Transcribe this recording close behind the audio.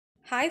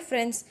Hi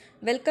friends,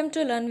 welcome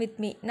to Learn with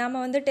me. நாம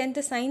வந்து 10th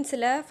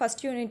சயின்ஸில்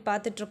ஃபஸ்ட் யூனிட்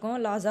பார்த்துட்ருக்கோம்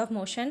லாஸ் ஆஃப்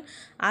மோஷன்.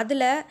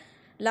 அதில்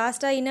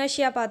லாஸ்ட்டாக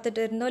இனர்ஷியா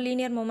பார்த்துட்டு இருந்தோம்,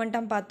 லீனியர்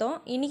மொமெண்டம் பார்த்தோம்.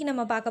 இன்றைக்கி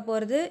நம்ம பார்க்க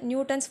போகிறது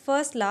நியூட்டன்ஸ்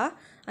ஃபர்ஸ்ட் லா.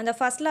 அந்த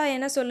ஃபர்ஸ்ட் லா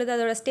என்ன சொல்லுது,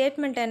 அதோட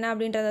ஸ்டேட்மெண்ட் என்ன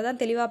அப்படின்றத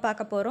தான் தெளிவாக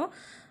பார்க்க போகிறோம்.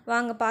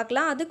 வாங்க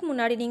பார்க்கலாம். அதுக்கு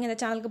முன்னாடி நீங்கள் இந்த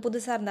சேனலுக்கு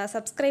புதுசாக இருந்தால்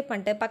சப்ஸ்கிரைப்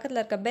பண்ணிட்டு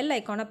பக்கத்தில் இருக்க பெல்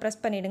ஐக்கானை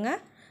ப்ரெஸ் பண்ணிவிடுங்க.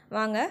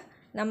 வாங்க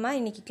நம்ம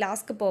இன்றைக்கி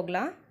கிளாஸ்க்கு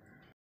போகலாம்.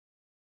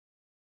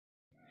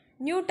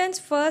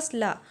 நியூட்டன்ஸ்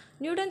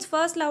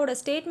ஃபர்ஸ்ட் லாவோட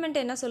ஸ்டேட்மெண்ட்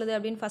என்ன சொல்லுது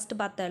அப்படின்னு ஃபஸ்ட்டு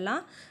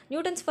பார்த்துடலாம்.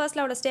 நியூட்டன்ஸ் ஃபர்ஸ்ட்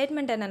லாவோட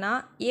ஸ்டேட்மெண்ட் என்னென்னா,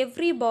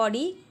 every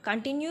body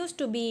continues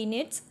to be in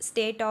it's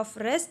state of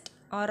rest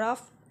R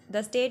of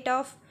the state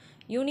of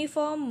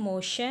uniform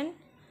motion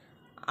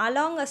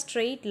along a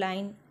straight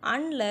line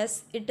unless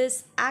it is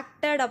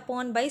acted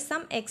upon by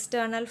some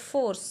external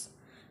force.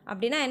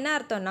 அப்படின்னா என்ன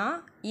அர்த்தம்னா,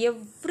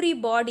 every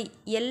body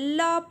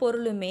எல்லா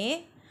பொருளுமே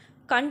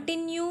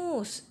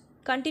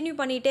continue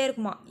பண்ணிகிட்டே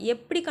இருக்குமா.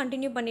 எப்படி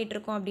continue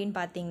பண்ணிகிட்ருக்கோம் அப்படின்னு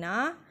பார்த்தீங்கன்னா,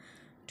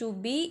 to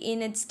be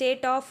in it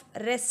state of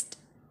rest,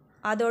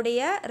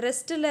 அதோடைய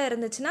ரெஸ்ட்டில்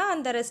இருந்துச்சுன்னா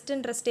அந்த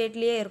ரெஸ்ட்டுன்ற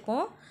ஸ்டேட்லேயே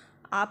இருக்கும்.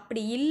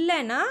 அப்படி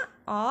இல்லைன்னா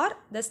R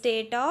the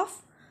state of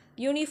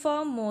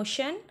uniform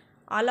motion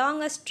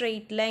along a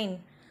straight line,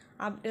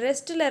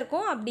 ரெஸ்ட்டில்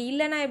இருக்கும். அப்படி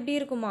இல்லைன்னா எப்படி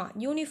இருக்குமா,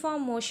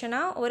 யூனிஃபார்ம்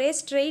மோஷனாக ஒரே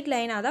ஸ்ட்ரெயிட்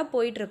லைனாக தான்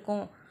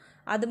போயிட்டுருக்கும்.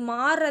 அது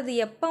மாறுறது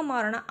எப்போ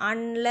மாறும்னா,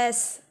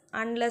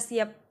 அன்லெஸ்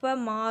எப்போ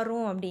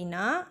மாறும்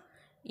அப்படின்னா,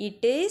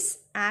 it is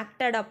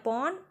acted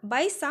upon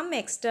by some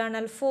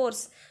external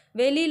force.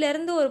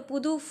 வெளியிலேருந்து ஒரு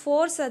புது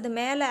ஃபோர்ஸ் அது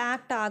மேலே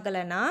ஆக்ட்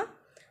ஆகலைன்னா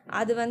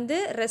அது வந்து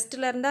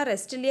ரெஸ்ட்டில் இருந்தால்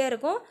ரெஸ்ட்லேயே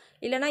இருக்கும்,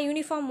 இல்லைனா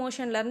யூனிஃபார்ம்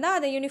மோஷனில் இருந்தால்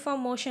அது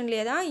யூனிஃபார்ம்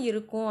மோஷன்லேயே தான்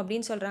இருக்கும்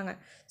அப்படின்னு சொல்கிறாங்க.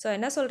 ஸோ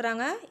என்ன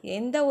சொல்கிறாங்க,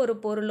 எந்த ஒரு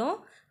பொருளும்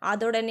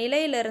அதோட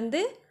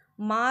நிலையிலேருந்து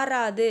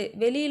மாறாது.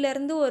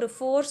 வெளியிலேருந்து ஒரு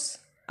ஃபோர்ஸ்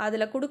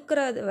அதில்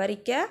கொடுக்குறது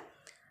வரைக்கும்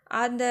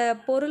அந்த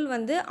பொருள்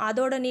வந்து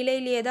அதோட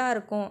நிலையிலே தான்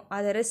இருக்கும்.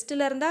 அது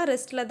ரெஸ்ட்டில் இருந்தால்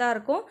ரெஸ்ட்டில் தான்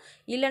இருக்கும்,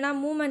 இல்லைனா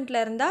மூமெண்ட்டில்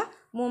இருந்தால்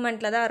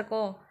மூமெண்ட்டில் தான்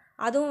இருக்கும்.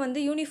 அதுவும் வந்து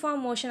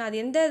யூனிஃபார்ம் மோஷன், அது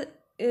எந்த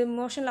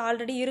மோஷனில்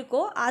ஆல்ரெடி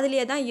இருக்கோ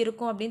அதுலேயே தான்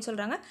இருக்கும் அப்படின்னு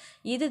சொல்கிறாங்க.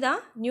 இதுதான்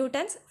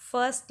நியூட்டன்ஸ்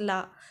ஃபர்ஸ்ட் லா.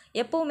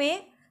 எப்போவுமே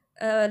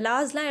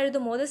லாஸ்லாம்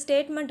எழுதும் போது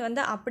ஸ்டேட்மெண்ட்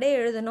வந்து அப்படியே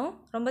எழுதணும்,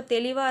 ரொம்ப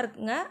தெளிவாக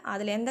இருக்குங்க.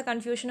 அதில் எந்த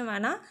கன்ஃபியூஷனும்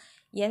வேணாம்.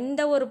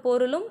 எந்த ஒரு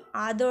பொருளும்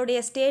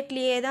அதோடைய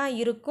ஸ்டேட்லேயே தான்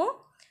இருக்கும்.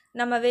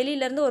 நம்ம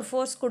வெளியிலேருந்து ஒரு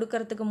ஃபோர்ஸ்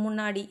கொடுக்கறதுக்கு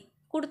முன்னாடி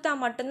கொடுத்தா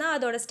மட்டும்தான்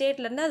அதோட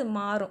ஸ்டேட்லேருந்து அது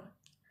மாறும்.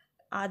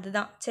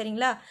 அதுதான்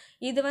சரிங்களா.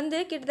 இது வந்து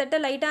கிட்டத்தட்ட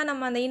லைட்டாக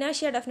நம்ம அந்த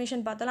இனர்ஷியா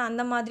டெஃபினிஷன் பார்த்தாலும்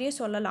அந்த மாதிரியும்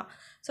சொல்லலாம்.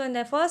 ஸோ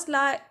இந்த ஃபர்ஸ்ட்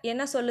லா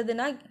என்ன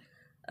சொல்லுதுன்னா,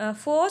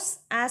 force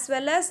as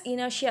well as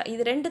inertia,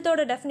 இது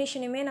ரெண்டுத்தோட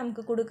டெஃபினிஷனுமே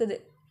நமக்கு கொடுக்குது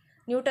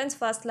நியூட்டன்ஸ்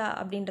ஃபர்ஸ்ட் லா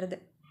அப்படின்றது.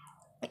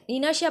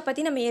 இனர்ஷியா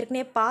பற்றி நம்ம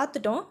ஏற்கனவே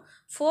பார்த்துட்டோம்,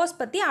 ஃபோர்ஸ்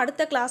பற்றி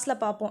அடுத்த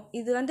கிளாஸில் பார்ப்போம்.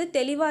 இது வந்து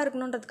தெளிவாக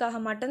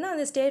இருக்கணுன்றதுக்காக மட்டும்தான்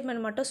அந்த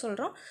ஸ்டேட்மெண்ட் மட்டும்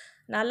சொல்கிறோம்.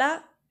 நல்லா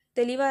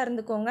தெளிவாக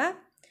இருந்துக்கோங்க.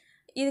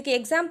 இதுக்கு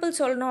எக்ஸாம்பிள்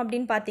சொல்லணும்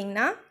அப்படின்னு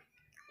பார்த்தீங்கன்னா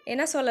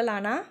என்ன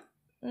சொல்லலான்னா,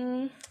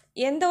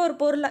 எந்த ஒரு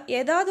பொருள்,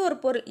 ஏதாவது ஒரு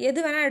பொருள் எது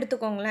வேணால்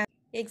எடுத்துக்கோங்களேன்.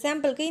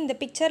 எக்ஸாம்பிளுக்கு இந்த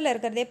பிக்சரில்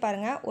இருக்கிறதே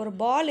பாருங்கள், ஒரு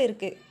பால்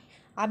இருக்குது,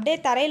 அப்படியே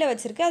தரையில்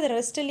வச்சுருக்கு, அது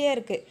ரெஸ்ட்லேயே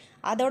இருக்குது.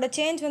 அதோட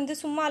சேஞ்ச் வந்து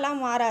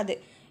சும்மாலாம் மாறாது.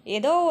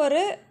 ஏதோ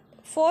ஒரு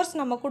ஃபோர்ஸ்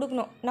நம்ம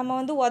கொடுக்கணும், நம்ம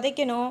வந்து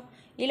உதைக்கணும்,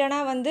 இல்லைனா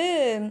வந்து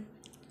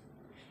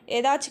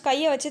ஏதாச்சும்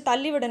கையை வச்சு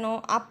தள்ளி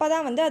விடணும். அப்போ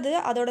தான் வந்து அது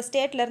அதோடய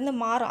ஸ்டேட்லேருந்து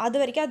மாறும். அது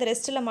வரைக்கும் அது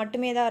ரெஸ்ட்டில்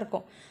மட்டுமே தான்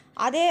இருக்கும்.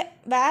 அதே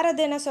வேறு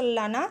எது என்ன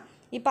சொல்லலான்னா,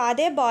 இப்போ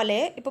அதே பாலே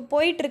இப்போ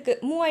போயிட்டுருக்கு,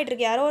 மூவ்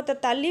ஆகிட்டுருக்கு, யாரோ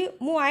ஒருத்தர் தள்ளி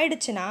மூவ்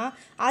ஆகிடுச்சுன்னா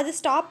அது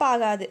ஸ்டாப்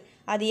ஆகாது.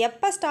 அது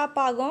எப்போ ஸ்டாப்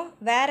ஆகும்,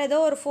 வேறு ஏதோ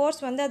ஒரு ஃபோர்ஸ்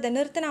வந்து அதை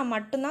நிறுத்தினா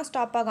மட்டும்தான்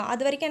ஸ்டாப் ஆகும்.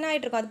 அது வரைக்கும் என்ன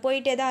ஆகிட்ருக்கும், அது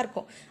போயிட்டே தான்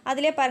இருக்கும்.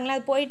 அதிலே பாருங்களேன்,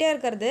 அது போயிட்டே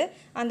இருக்கிறது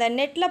அந்த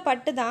நெட்டில்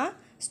பட்டு தான்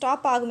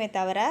ஸ்டாப் ஆகுமே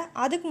தவிர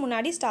அதுக்கு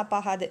முன்னாடி ஸ்டாப்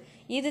ஆகாது.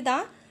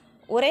 இதுதான்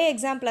ஒரே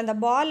எக்ஸாம்பிள். அந்த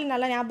பால்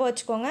நல்லா ஞாபகம்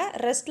வச்சுக்கோங்க.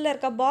 ரெஸ்ட்டில்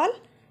இருக்க பால்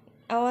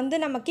வந்து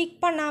நம்ம கிக்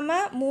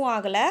பண்ணாமல் மூவ்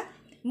ஆகலை,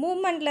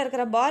 மூவ்மெண்ட்டில்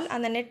இருக்கிற பால்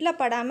அந்த நெட்டில்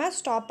படாமல்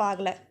ஸ்டாப்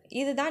ஆகலை.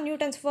 இதுதான்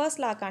நியூட்டன்ஸ்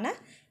ஃபர்ஸ்ட் லாக்கான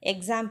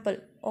எக்ஸாம்பிள்.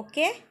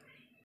 ஓகே,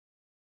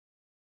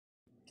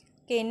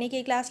 இன்றைக்கி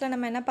கிளாஸில்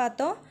நம்ம என்ன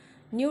பார்த்தோம்,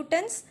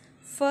 நியூட்டன்ஸ்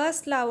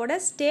ஃபர்ஸ்ட் லாவோட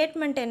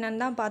ஸ்டேட்மெண்ட்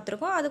என்னன்னு தான்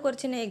பார்த்துருக்கோம். அதுக்கு ஒரு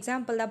சின்ன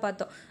எக்ஸாம்பிள் தான்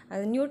பார்த்தோம்.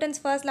 அது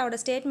நியூட்டன்ஸ் ஃபர்ஸ்ட் லாவோட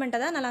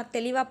ஸ்டேட்மெண்ட்டை தான் நல்லா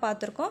தெளிவாக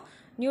பார்த்துருக்கோம்.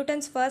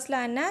 நியூட்டன்ஸ் ஃபர்ஸ்ட்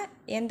லா என்ன,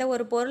 எந்த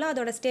ஒரு பொருளும்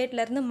அதோட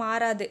ஸ்டேட்லேருந்து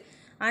மாறாது,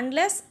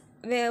 அன்லெஸ்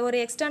ஒரு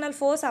எக்ஸ்டர்னல்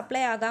ஃபோர்ஸ்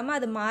அப்ளை ஆகாமல்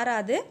அது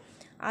மாறாது.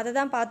 அதை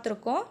தான்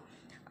பார்த்துருக்கோம்.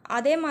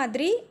 அதே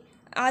மாதிரி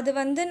அது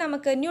வந்து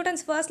நமக்கு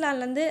நியூட்டன்ஸ் ஃபர்ஸ்ட்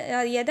லாலேருந்து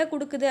எதை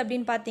கொடுக்குது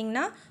அப்படின்னு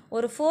பார்த்தீங்கன்னா,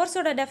 ஒரு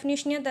ஃபோர்ஸோட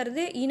டெஃபினிஷனையும்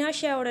தருது,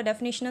 இனர்ஷியாவோட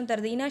டெஃபினிஷனும்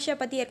தருது. இனர்ஷியா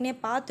பற்றி ஏற்கனவே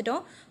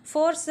பார்த்துட்டோம்.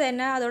 ஃபோர்ஸ்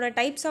என்ன, அதோட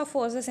டைப்ஸ் ஆஃப்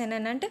ஃபோர்ஸஸ்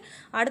என்னென்னட்டு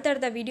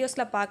அடுத்தடுத்த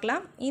வீடியோஸில்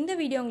பார்க்கலாம். இந்த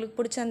வீடியோ உங்களுக்கு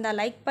பிடிச்சிருந்தால்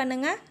லைக்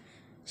பண்ணுங்கள்,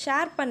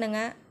 ஷேர்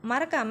பண்ணுங்கள்,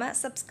 மறக்காமல்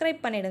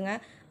சப்ஸ்கிரைப் பண்ணிவிடுங்க.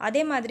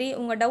 அதே மாதிரி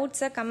உங்கள்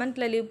டவுட்ஸை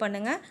கமெண்ட்டில் லீவ்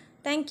பண்ணுங்கள்.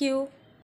 தேங்க்யூ.